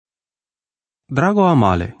Drago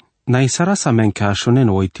amale, na isara sa men che ashonen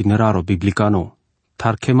o itineraro biblicano,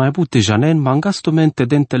 tar che mai bute janen mangastumente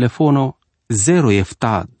den telefono 0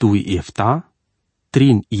 efta 2 efta,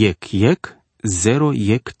 trin yek 0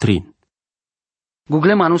 yek trin.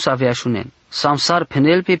 Google manus avea shunen. Samsar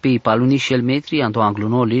penel pe paluni shel metri ando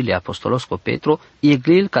angluno lile apostolos co Petro,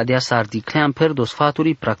 eglil cadea sar diclean per dos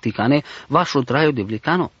faturi practicane vașul traiu de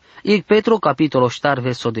blicano. Eg Petro capitolo star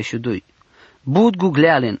verso 22. Bud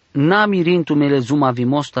googlealen, na mirintumele zuma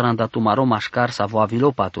vimostar andatu mașcar sa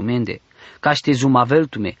voavilo patumende. Caște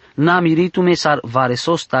zumaveltume, na miritume sar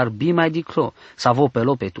varesostar bimai diclo, sa vo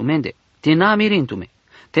pelo petumende. Te na mirintume,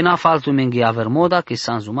 te na faltumenge avermoda che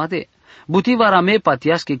san zumade. Butivara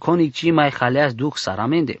patias che conic ci mai haleas duc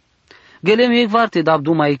saramende. Gelem ec varte dab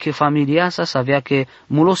dumai che familia sa savea che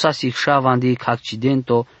mulosa sicșavan de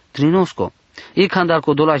accidento trinosco. Ec handar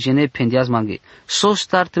codola gene pendias mange.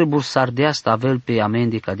 Sostar trebur sardea stavel pe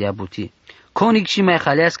amende ca de abuti. Conic ci mai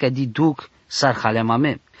haleas ca di duc sar halea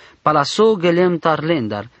mame. Palaso gelem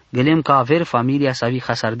tarlendar, gelem ca aver familia sa vi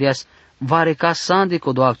hasardeas vare ca sande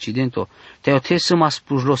codo accidento, te otesă ma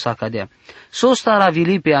spujlos acadea. Sosta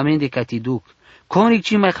ravili pe amende ca ti duc, conic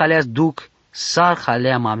ci mai haleas duc, sar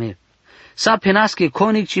halea mame. Sa penasche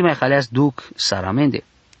conic ci mai haleas duc, sar amende.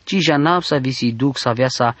 Ci janab sa visi duc sa vea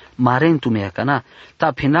sa marentume acana,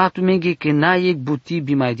 ta penatumenge che naiec buti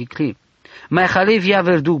bimai dicli. Mai hale via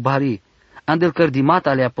ver duc bari, andel cărdimat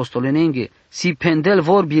ale apostolenenge, si pendel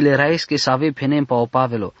vorbile raesche să ave penem pa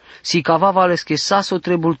opavelo, si cavavales che saso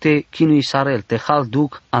trebulte chinui sarel, te hal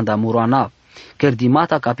duc andamuroanav.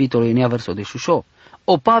 Cărdimata capitolo inea verso de șușo.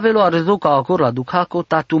 Opavelo arăduca acor la ducaco,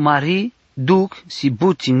 tatu mari duc si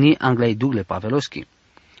buțini anglai dugle paveloschi.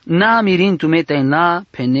 Na mirintume tai na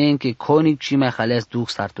penenche conic ci mai haleas duc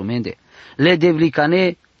startumende. Le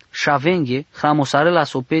devlicane șavenghe, hramosarela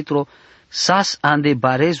so Petro, sas ande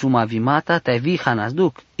barezuma vimata tai vi hanas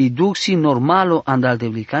duc, i duc si normalo andal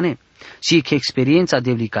devlicane, si che experiența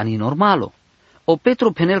devlicani normalo. O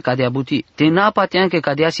Petro penel cadea buti, te na patean che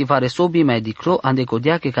cadea si fare sobi mai dicro, ande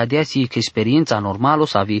codea che cadea si che experiența normalo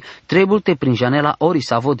sa vi trebulte prin janela ori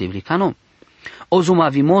savo devlicano. O zuma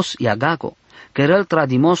vimos iagaco, Kerel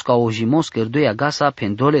tradimos ca ojimos cerdoi agasa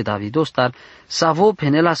pendole Davidostar, savo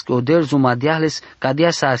penelas că odel zumadiales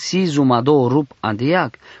cadea sa si zumado rup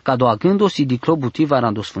andeag, ca do agândo si diclo butivar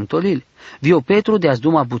ando sfântolil. Vio Petru de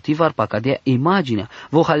azduma butivar pa cadea imaginea,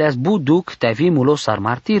 vohaleas buduc te vi mulos ar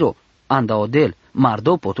martiro, anda odel,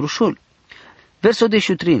 mardo potrușul. Verso de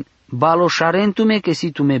șutrin, baloșarentume che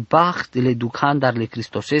situme baht le duchandarle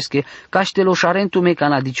cristosesche, caște loșarentume ca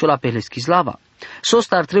nadiciola pe leschislava.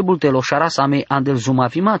 Sostar trebulte loșarasa me andel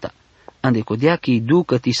zumavimata. Ande codea che i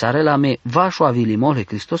ducă tisarela me vașo avilimole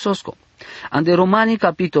cristososco. Ande Romani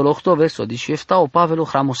capitol 8 verso 17 o Pavelo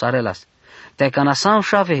hramosarelas. Te canasam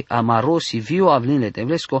șave amarosi vio avlinle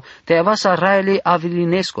tevlesco, te avasa raele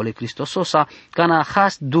avilinescole cristososa, cana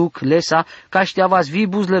has duc lesa, cașteavas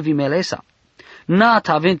vibus levimelesa. Nat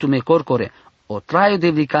aventume corcore, o traio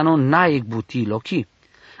devlicano naec buti lochi.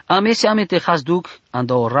 Amese amete has duc,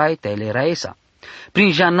 anda o rai tele raesa.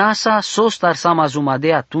 Prin janasa sostar sama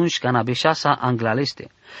zumade atunci canabeșasa anglaleste.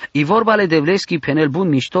 I vorbale devleschi penel bun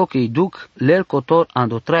mișto că i duc lel cotor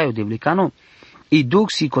ando traio devlicano. I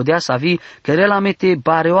duc si codea sa vi kerela mete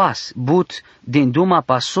bareoas but din duma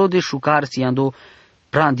paso de șucarți ando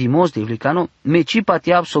prandimos devlicano, meci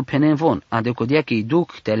patiab so penenvon, ande codea că i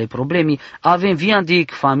duc tele problemi, avem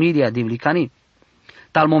viandic familia devlicani.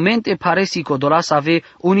 Tal momente paresi codola să ave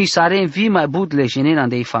unii saren vi mai bud lejenen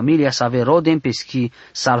andei familia să ave rodem peschi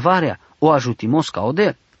salvarea, o ajutimos ca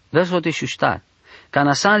odel. Verso de șuștar.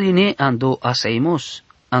 Canasan line ando asaimos,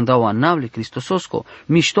 andau annavle cristososco,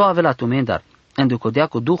 mișto ave la tumendar, ande codea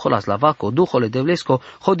cu duhul aslavaco, duhul devlesco,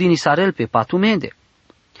 hodini sarel pe patumende.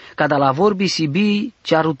 Cada la vorbi si bi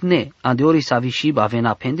cearutne, ande ori sa vishib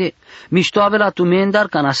avena pende, mișto ave la tumendar,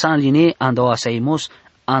 canasan line andau asaimos,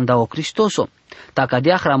 andau Cristoso.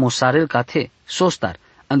 Tacadea hramosarel cate, sostar,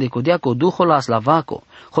 ande codea cu duhul aslavaco,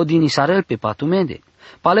 hodini sarel pe patumende.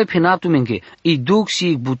 Pale penatumenge, i duc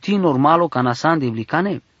si buti normalo canasan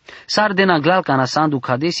devlicane. Sar de naglal canasan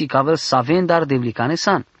ducadesi cavel savendar devlicane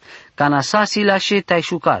san. Canasa si lașe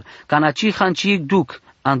taișucar, canaci hanciic duc,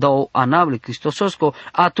 andau anable cristososco,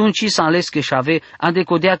 atunci s-a ales că șave, ande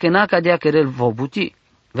codea că n-a cadea cărel vobuti.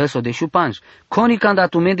 Verso de șupanj, conic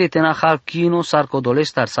andatumende tenahal chino sar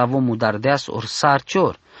codolestar savo mudardeas or sar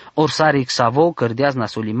cior, or saric savo cărdeas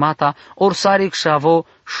nasolimata, or saric savo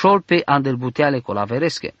șolpe andel buteale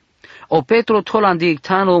colaveresche. O Petro tolandic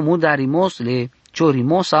tano mudarimos le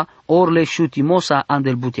ciorimosa, or le șutimosa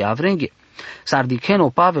andel butea avrenghe. Sardiceno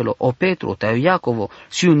Pavelo, o Petro, teo Iacovo,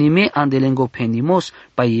 si unime andelengo pendimos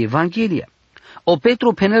pa Evanghelia. O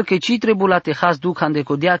Petru penel che ci trebula te has duc ande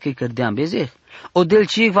codia che cărdeam bezeh. O del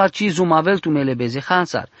ci va ci zumavel tu mele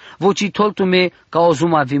bezehansar. Voci tol tu me ca o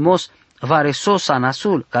zuma vimos vare sos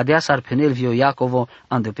anasul, ca dea sar penel vio Iacovo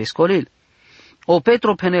ande pescolil. O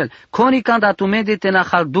Petru penel, coni când atumede te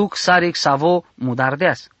nahal duc sarek savo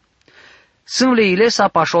mudardeas. Sânle ilesa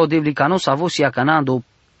pașa o devlicano savo siacanando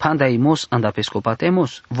pandaimos anda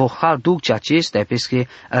pescopatemos. Vohal duc ce acesta e pesche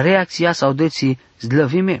reacția sau deții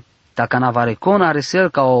zdlăvime. Dacă navare cona resel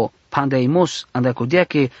ca o pandaimos anda codia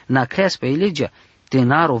che na creas pe ilegea, te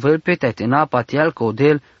na rovel pe te na patial ca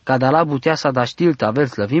odel ca da la butea sa da știl tavel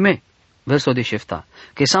zdlăvime. Verso de șefta.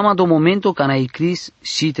 Che sama do momento ca na-i cris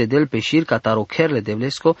si te del peșir ca tarocherle de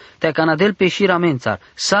vlesco, te ca na del peșir amențar,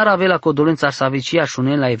 sar avea codolențar sa vecia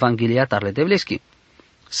șunen la evangeliatarle de vleschi.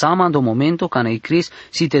 Sama do momento ca na-i cris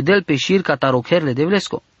si te del peșir ca tarocherle de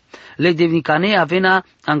vlesco. Le devnicane avena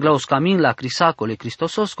anglaoscamin la crisacole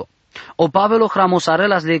cristososco. O Pavelo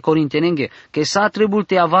hramosarelas le corintenenge, che sa trebul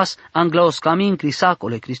te avas anglaoscamin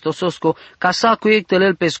crisacole cristososco, ca sa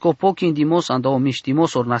cuiectelel pescopochi indimos anda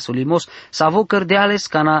omiștimos or nasulimos, sa vo cărdeales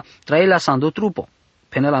ca na traela sando trupo.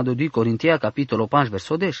 Penel ando di Corintia capitolo 5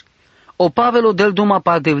 verso 10. O Pavelo del duma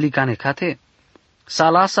pa devlicane cate. Sa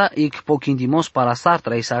lasa ic pochindimos palasar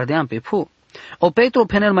trai sardean pe pu. O Petru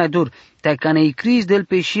penel mai dur, te ca ne-i cris del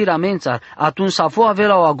peșir amențar, atunci sa vo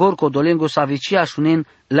avea o agor codolengo sa vecia șunen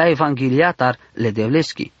la evangeliatar le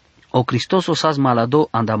devleschi. O Cristoso sas malado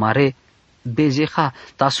andamare bezeha,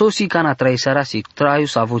 ta sosi cana traisara si traiu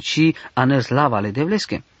sa voci aner slava le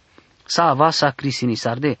devlesche. Sa avasa crisini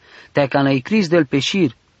sarde, te ca ne-i cris del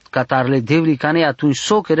peșir, catar le devlicane atunci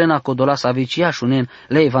so kerena codola sa vecia șunen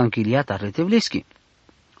la evangeliatar le devleschi.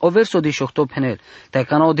 O verso de șocto penel, te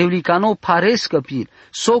ca no devlicano pares căpil,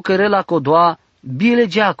 so kerela codoa bile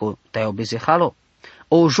geaco, te o bezehalo.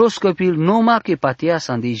 O jos căpil noma che patia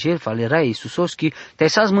sandei jerfa le rai Iisusoschi, te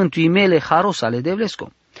sas mântuimele haros ale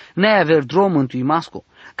devlesco. Ne aver drom mântuimasco,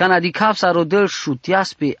 ca nadicav sa rodel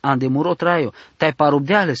șutias pe andemuro traio, te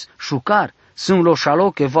parubdeales, șucar, sunt lo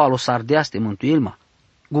șalo che va lo sardeaste mântuilma.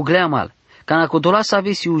 Guglea mal, ca na codola sa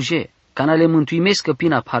vesi uje, ca na le mântuimesc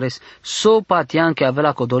căpina pares, so patian che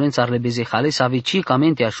avea codolența arle bezehale sa veci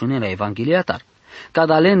camente așunera evangeliatar.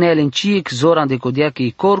 Cada le neelenciic zoran de codia che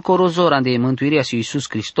i corcoro zoran de mântuirea si Iisus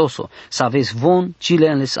Cristoso, sa ves von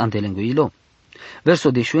cilenles ante lenguilo. Verso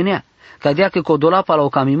de șuenea, ca dea că codola pa la o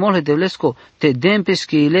camimole de vlesco, te dempes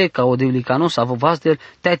che ile ca o devlicano sa vovas del,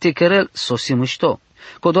 te kerel sosi mâșto.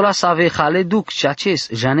 Codola sa ave hale duc și aces,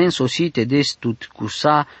 janen sosi te des tut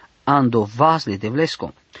cusa ando vasle de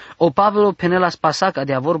vlesco. O Pavelo penelas pasa ca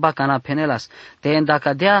dea vorba ca na penelas, te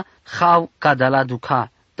endaca dea hau ca da la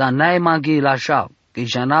duca, dar n-ai maghi la jau, că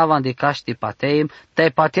janavan de caște pateim, te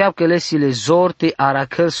pateau că lesile zor te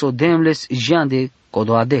aracăl sodemles jean de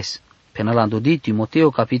codoades. Penalando di Timoteo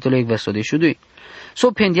capitolo verso 12.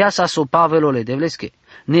 So pendia sa so Pavelo le devlesche.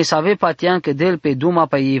 Ne save patian că del pe duma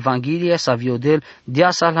pe Evanghelia sa viodel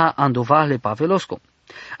dia sa la andovale Pavelosco.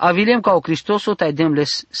 Avilem ca o Cristoso tai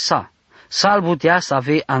demles sa. Sal butea să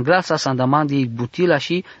ave anglasa sa andamandi butila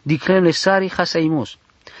și diclemle sari hasaimos.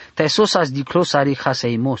 Tai sosas diclo sari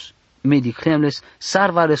hasaimos. Me diclemles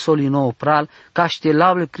sarvare solino pral ca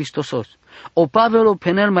ștelable Cristosos. O Pavelo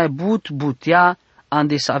penel mai butea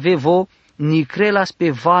ande să ave vo nicrelas pe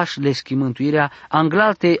vaș leschi mântuirea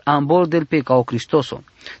anglalte ambordel pe ca o Cristoso.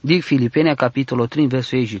 Dic Filipenia capitolo 3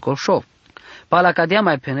 verso 18. Pala cadea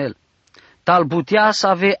mai penel. Tal butea să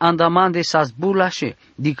ave andamande sa zbulașe,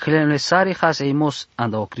 diclemle sari hasaimos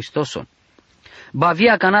anda o Cristoso.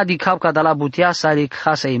 Bavia cana di cap ca da la butea sari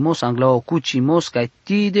hasaimos angla o cucimos ca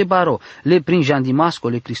ti de baro le prin jandimasco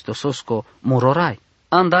le Cristososco mororai.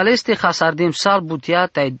 Andaleste hasardem sal butea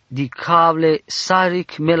tai di cable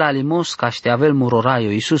saric melalimos ca șteavel mororaio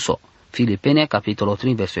Iisuso. Filipenia capitolo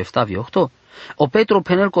 3 verso 7-8. O Petru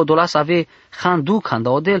penel codolas ave handuc handa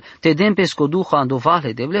odel te dempes coduho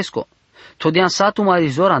andovale de vlesco. Todian satu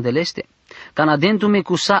marizor andeleste. Canadentume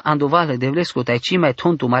cusa andovale de vlesco tai ci mai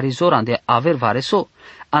tontu marizor ande aver vareso.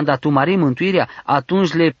 Anda tu mari mântuirea,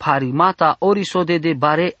 atunci le parimata orisode de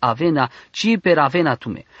bare avena, ci per avena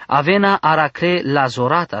tume. Avena aracre la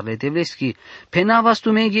zorata le devleschi. Penavas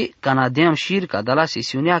tumeghi, canadeam șirca da la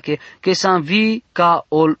sesiuneache, che s-anvi ca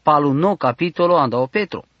ol paluno capitolo anda o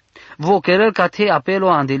Petru. Vocherel ca te apelo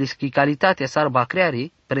andelischi calitatea sarba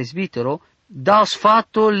creari, presbitero, dau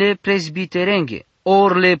sfatto le presbiterenghe,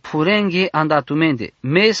 or le purenghe andatumende,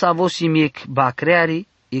 mesa vosimiec bacreari,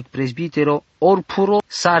 ic presbitero, or puro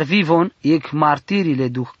sar vivon, ic martirile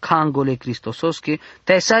duh cangole Cristososche,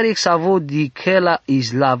 te saric savo di chela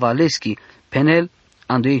islavaleschi, penel,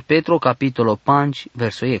 ando ic Petru capitolo 5,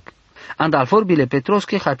 verso ec. Andal forbile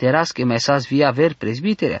Petrosche hateras che mesas via ver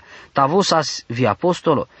presbiterea, ta vosas vi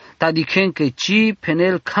apostolo, ta dicen che ci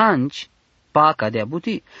penel canci, pa cadea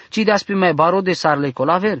buti, ci daspi mai baro de sarle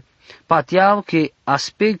colaver, patiau che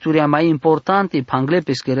aspecturia mai importante pangle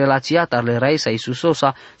pesche relațiat arle raisa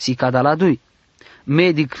Isusosa si cada la dui.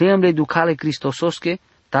 Me dicremle ducale Cristososche,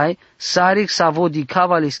 tai saric savo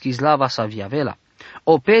dicava le schizlava sa viavela.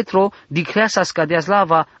 O Petro dicrea sa scadea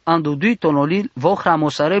slava andu dui tonolil vohra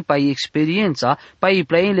mosare pai experiența pai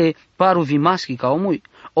plaile paru vimaschi ca omui.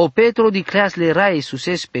 O Petro dicreas le rai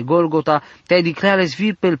Isuses pe Golgota, te dicreales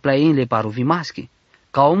vir pel plaile paru vimaschi.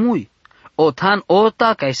 Ca omui. O tan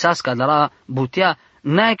ota ca sa scadala butea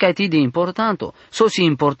n-ai ca ti de importanto, so si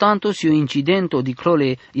importanto si o incidento di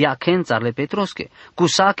clole ia kențarle Petrosche. Cu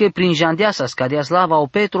sache prin jandea sa scadea slava o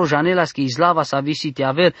Petro janela schi islava sa visite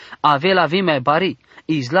avela vi mai bari,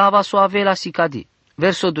 islava so avela si cadi.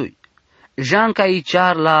 Verso 2. Janca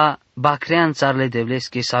iciar la bacrean țarle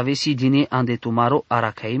devlesche sa vesi dine ande tumaro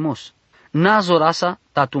aracaimos. Nazorasa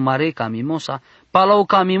ta tumare camimosa, palau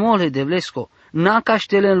camimole devlesco, na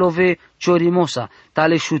caștelen love ciorimosa,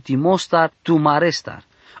 tale șutimostar tumarestar.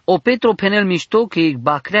 O Petro penel mișto că ec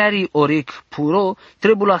bacreari orec puro,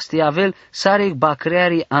 trebula steavel sarec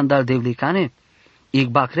bacreari andal devlicane. Ec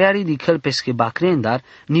bacreari dicăl pesche bacrendar,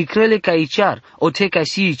 nicrele ca iciar, o te ca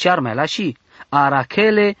si iciar mai lași,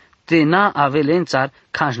 arachele te na avelențar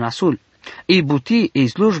canjnasul. I buti i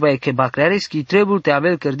slujba e că bacreareschi trebul te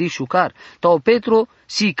avel cărdi șucar, ta o Petro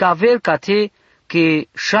si cavel ca te că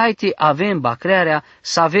șaite avem bacrearea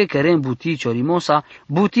să ave cărem buti ciorimosa,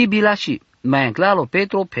 buti bilași. Mai înclalo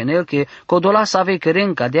Petro penel că codola să ave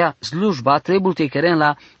cărem cadea slujba trebul te cărem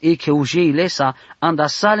la e că ujei lesa anda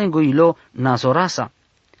salengoilo nazorasa.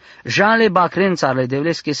 Janle bacrențarle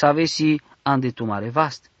devlesche să avesi ande tumare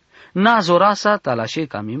vast. Nazorasa talașe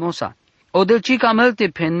ca mimosa. O delcica melte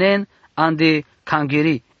penen ande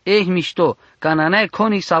cangeri, mișto, ca nanai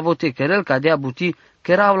conic să avote cărel cadea buti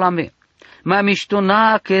cărau la me. Mai mișto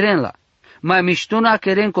na kerenla, mai mișto na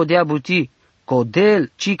keren codea buti,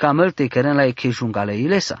 codel ci camelte keren la echejungale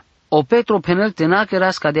ilesa. O Petro penel tena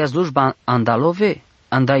keras cadea slujba andalove,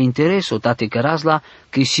 anda intereso ta te kerazla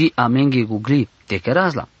că si amenge gugli te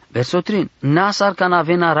kerazla. Verso 3. Nasar can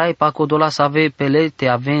avena rai pa codola să ave pele te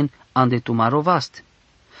aven ande tumarovast.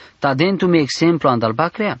 Ta dentum exemplu andal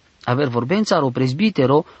bacrea, aver vorbențar o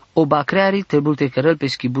presbitero, o bacreari trebuie te cărăl pe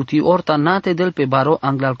schibuti orta nate del pe baro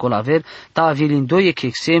anglal colaver, ta avilindoie că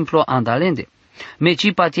exemplu andalende.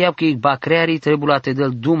 Meci patiap că bacreari trebuie te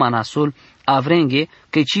del duma nasul avrenghe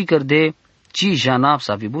că ci cărde ci janap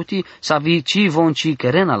sa vibuti sa vi ci von ci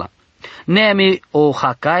cărenala. Neame o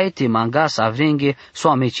hacae te manga sa avrenghe so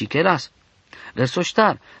ameci căras.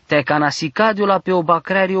 Versoștar, te canasicadio la pe o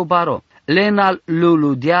bacreari o baro. Lenal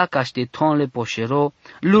luludea caște tonle poșero,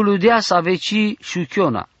 luludea sa veci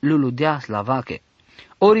șuchiona, luludea slavache.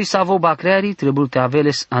 Ori sa vo bacreari trebuie te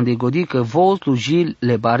aveles andegodi că vo slujil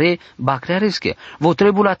le bare bacrearesche, vo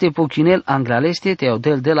trebuie te pochinel anglaleste te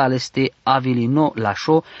odel de la leste avilino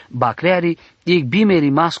lașo bacreari, ec bime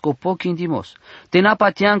rimasco pochindimos. Te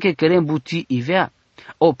napatian că cărem buti ivea.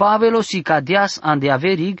 O pavelo si cadeas ande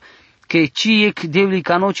averig, că ci ec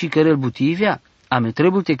devlicano ci cărel buti ivea. Ame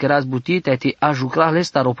trebuie te căras buti te ajucra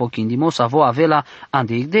lesta ropochindimos avo avela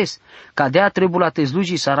ande igdes, cadea trebuie te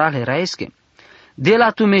sluji sarale raesche. De la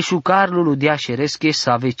tu meșucar lulu dea șeresche să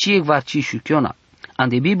aveci varci șuchiona.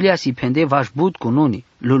 Ande Biblia si pende vaș but cu nuni,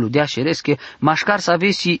 lulu dea șeresche, mașcar să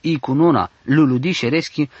avesi i cu nuna, lulu di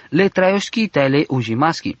șereschi, le traioschi tele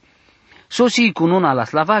ujimaschi. Sosi i cu nuna la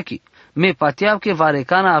slavachi, me patiau că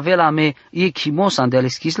varecana avela me e chimos ande ale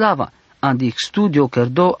schislava. Andi studio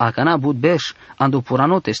cărdo a cana bud beș, andu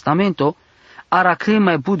purano testamento, aracre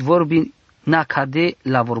mai bud vorbi na cade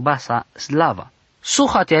la vorba sa slava. So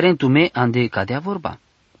hatearentu me ande cadea vorba.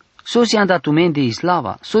 So si andatu me de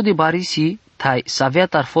islava, so de barisi tai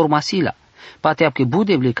saviatar forma sila. Pateap că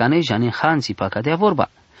bude blicane jane hansi pa cadea vorba.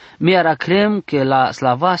 Mi aracrem că la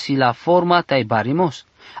slava si la forma tai barimos.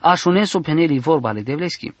 Așuneso peneli vorba le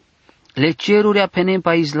devleschi. Le cerurea penem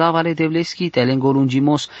pa islavale devleschi te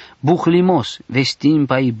lengorungimos buhlimos, vestim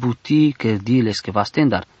pa i buti cărdiles că va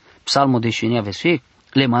stendar. Psalmo de șenia vesfec,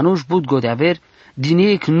 le manuș bud godeaver,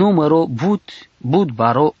 dineic număro bud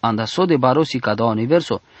baro, andaso de baro si cada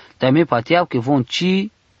universo, te-me patiau că von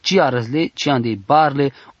ci arăzle, ci andei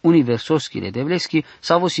barle universoschile devleschi,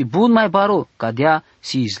 sau si bud mai baro, cadea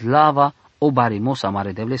si islava o barimosa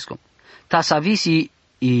mare devlesco. Ta savisi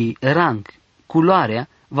i rang, culoarea,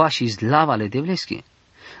 va și slavale devleschi.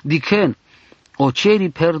 Dicen, o ceri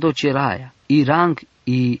perdo ceraia, i rang,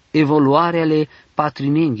 i evoluarea le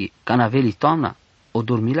patrinenghi, canaveli toamna. o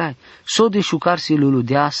dormilai, so de șucar si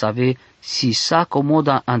luludea save si sa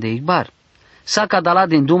comoda ande igbar. Sa cadala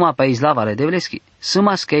din duma pa izlavale devleski,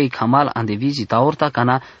 sâmas că ei camal ande vizita orta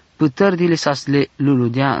cana pătărdile sasle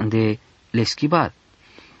luludea ande leschibar.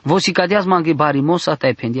 Vosi cadeas mangi barimosa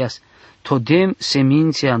tai pendias, todem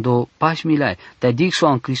semințe ando pașmilai, tai dixo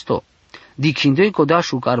an Cristo. Dicindoi coda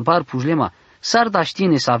șucar bar pujlema, s-ar da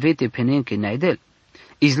știne să avete penenche naidel.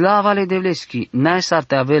 Izlavale devleski, n-ai s-ar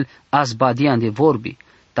te avel azbadian de vorbi,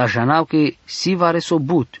 ta janau că si vare so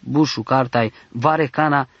but șucar tai vare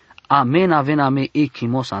cana, amen avena me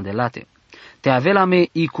echimos andelate. Te avela me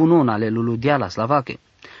icunon ale luludiala slavache.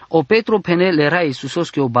 O Petru pene le rai Iisusos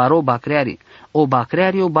că o baro bacreari, o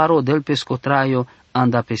bacreari o baro del pescotraio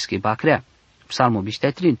anda pesche bacrea. Psalmul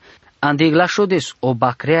biștetrin. Ande glașodes o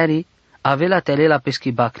bacreari avela telela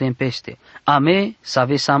peschi bacrem peste. Ame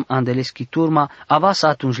savesam andeleschi turma avasa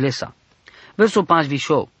atunci lesa. Versul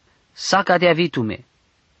 58. Sa cadea vitume,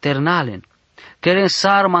 ternalen, keren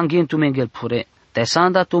sar mangentume ngel pure, te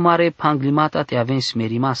sanda tu mare panglimata te aven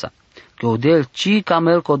smerimasa. Că odel ci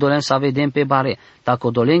camel codolen să vedem pe bare, ta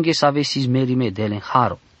codolenghe să ave si smerime delen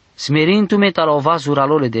haro. Smerintume ta la ova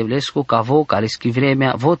zuralole devlescu ca vo care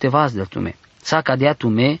schivremea vo te vas del tume. Sa cadea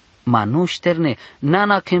tume, ma nu șterne,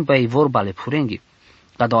 nana câmpa ei vorba le purenghi.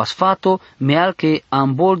 Ca do asfato, meal che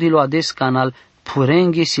amboldilo ades canal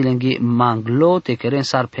purenghi silenghi manglo te keren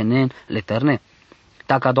sar penen leterne.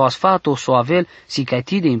 Ta ca do asfato so avel si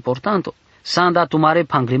caetide importanto, sanda tu mare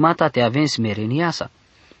panglimata te aven smereniasa.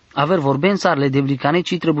 Aver vorben sarle devlicane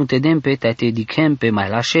ci trebute dempe te te dichem pe mai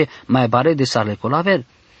lașe, mai bare de sarle colaver.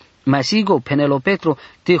 Mai sigo, penelo Petru,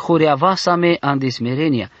 te horeavasa me ande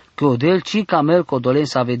smerenia, că odel ci camel codolen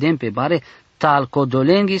să vedem pe bare, tal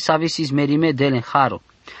codolenghi să avesi smerime delen haro.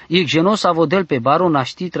 Iec genos avodel pe baro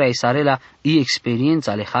naști traisarela i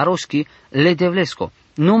experiența le haroschi le devlesco,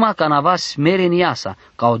 numai ca nava smereniasa,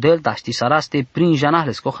 ca odel taști saraste prin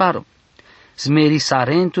janahlesco haro.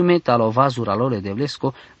 Smerisarentume talova zuralole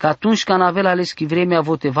devlesco, că atunci ca navela leschi vremea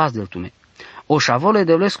vote vas del tume. O șavole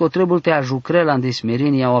devlesco trebuie te ajucrela în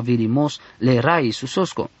desmerenia o avilimos le rai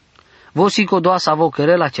Iisusosco. Vosico doa să avo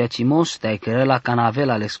querela ceacimos, te querela ca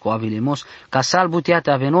navela lesco avilimos, ca sal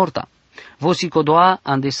butiate avenorta. Vosico doa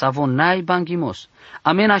ande savo nai bangimos.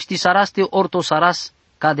 Amena ști saraste orto saras,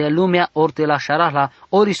 ca de lumea orte la șarahla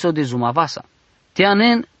oriso de zumavasa. Te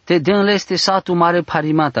anen te den leste satu mare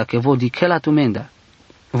parimata, că vodicela tumenda.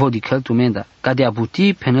 Vodicel tumenda, ca de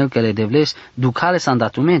abuti penel că le devles ducale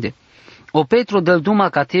sandatumende. O Petru del duma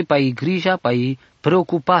ca te pa i grija, pa i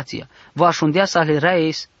preocupația. Vă așundea să le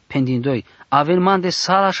raes pendindoi. Aven man de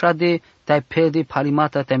sala așa de te-ai perde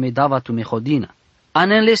parimata te-ai medava tu me hodina.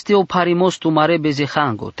 Anen leste o parimos tu mare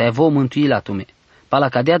bezehango, te-ai vo mântui la tu me. Pala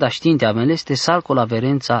cadea da știnte aven leste salco la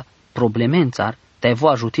verența problemențar, te-ai vo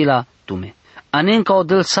ajuti la tu me. Anen ca o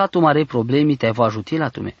del satu mare problemi te-ai vo ajuti la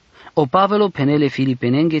tu me. O Pavelo penele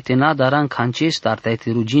filipenenghe te na daran cancestar te-ai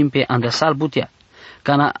te rugim pe andesal butea.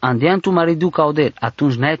 Cana andean tu mare duca odel,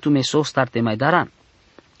 atunci n-ai tu me so starte mai daran.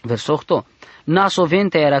 Verso 8. Naso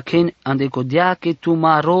vente era ken ande codia che tu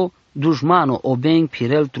maro dușmano o beng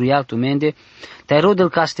pirel truial tu mende, te rodel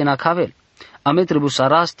caste na cavel. Ame trebu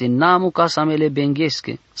saraste namu ca să mele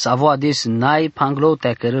benghesche, să avo ades n-ai panglo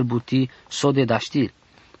te cărăl buti so de daștil.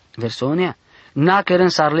 Verso 1. Na cărân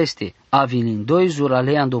sarleste, avilin doi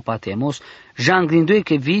zurale ando patemos, jangrindoi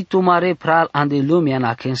che vitu mare pral ande lumea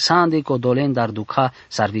na ken sande codolen dar duca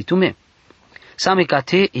sarvitume. Same ca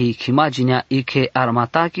te e imaginea e che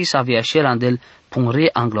armataki sa viașel andel punre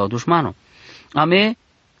anglo dușmano. Ame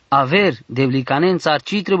aver devlicanența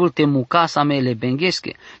ci trebul te muca sa mele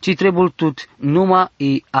benghesche, ci trebul tut numa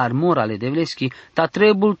e armura le devleschi, ta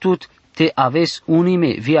trebul tut te aves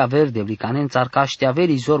unime vi aver devlicanența ca te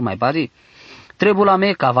averi zor mai bari. Trebul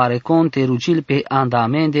ame ca varecon te rugil pe anda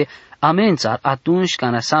amende amențar atunci ca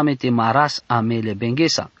nasame te maras amele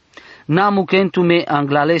benghesa. Namu kentume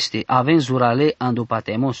anglaleste aven zurale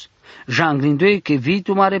andupatemos. Jangrindoi che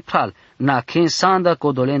vitu mare pral na ken sanda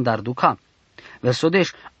codolen dar duca.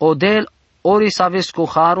 Versodeș, odel ori să aveți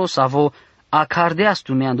coharo savo acardeas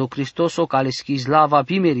tu meando Cristoso cale schizlava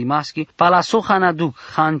pimeri maschi pala sohana duc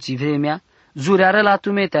hanci vremea zureare la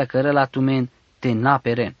tume te acără la tumen te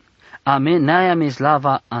naperen. Amen naia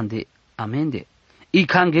meslava ande amende. I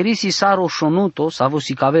cangerisi saro shonuto savo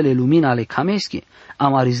si cavele lumina ale cameschi.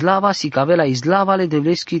 Amarizlava si cavela izlava le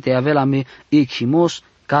devleschi te avela me echimos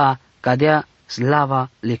ca cadea slava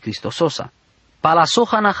le Cristososa. Pala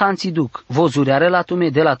sohana hanci duc, vozureare la tume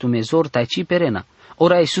de la tumezor tai ci perena.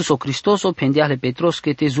 Ora Iisus o Cristoso pendiale Petros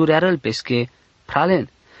che te zurearel pesche pralen.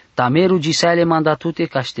 Tameru gisele mandatute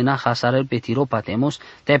caștina hasarel pe tiro patemos,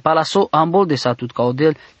 te palaso ambol de satut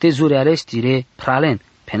caudel te zureares tire pralen.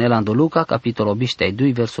 Penelando Luca, capitolo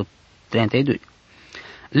 22, verso 32.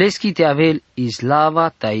 Leschi te avel islava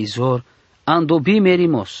taizor andobi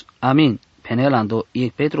merimos. Amin. Penelando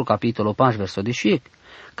 1Petru, capitolo 5, verso 10.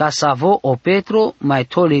 Ca savo o Petru mai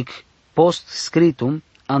tolic post scritum,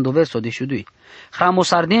 ando verso 12.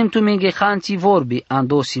 Hramosardem tu menge hanci vorbi,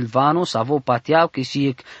 ando Silvano, savo patiau, che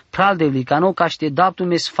si pral devlicano, caște daptu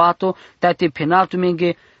me sfato, te penal tu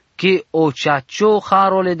menge, che o ceacio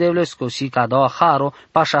harole devlesco, si cadao haro,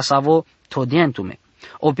 pașa savo todientume.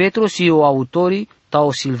 O Petru si o autori, ta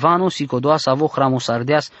o Silvano, si codoa savo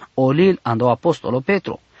hramosardeas, olil, ando apostolo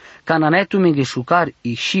Petru. Cananetu menge șucar,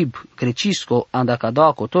 ishib, grecisco, anda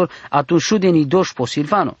cadao cotor, atunci șudeni doși po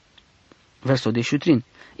Silvano. Verso 13.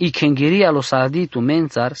 I kengeria lo sarditu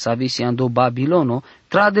mențar savisi ando Babilono,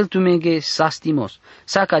 tradel tu menge sastimos.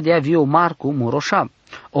 Sa cadea vio Marcu moroșab.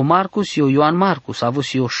 O Marcus io Ioan Marcus,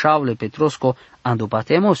 avus io Șaule Petrosco ando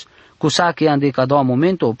patemos, cu sa che ande cadoa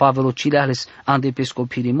momento o Pavelo Cileales ande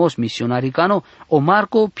pescopirimos misionaricano, o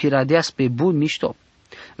Marco piradeas pe bun mișto.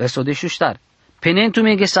 Verso de șuștar. Penentu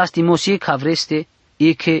menge sastimos e ca vreste,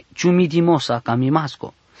 e che ciumidimosa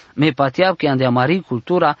camimasco. Me patiab che ande amari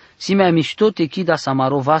cultura, si mea mișto te chida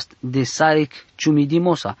samarovast de saric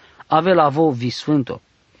ciumidimosa, ave la vo visfânto.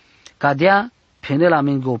 Cadea penela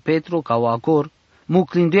mengo Petru ca o agor,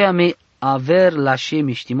 muclinduia me aver la she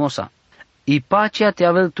miștimosa. I pacea te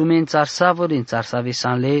avel tu me înțar savăr, înțar save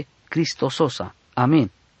sanle Cristososa.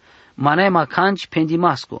 Amin. Manema canci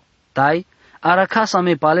pendimasco. Tai, aracasa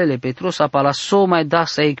me palele Petrosa pala so mai da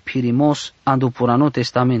sa ec pirimos andu purano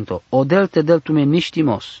testamento. Odel te del tu me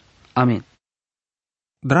miștimos. Amin.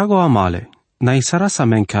 Drago amale, na isarasa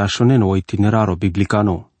men cașonen o itineraro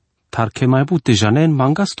biblicano, tar che mai bute janen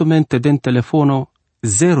mangastumente den telefono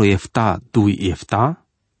 0 efta 2 efta,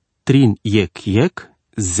 3 iec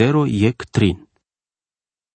 0 iec 3.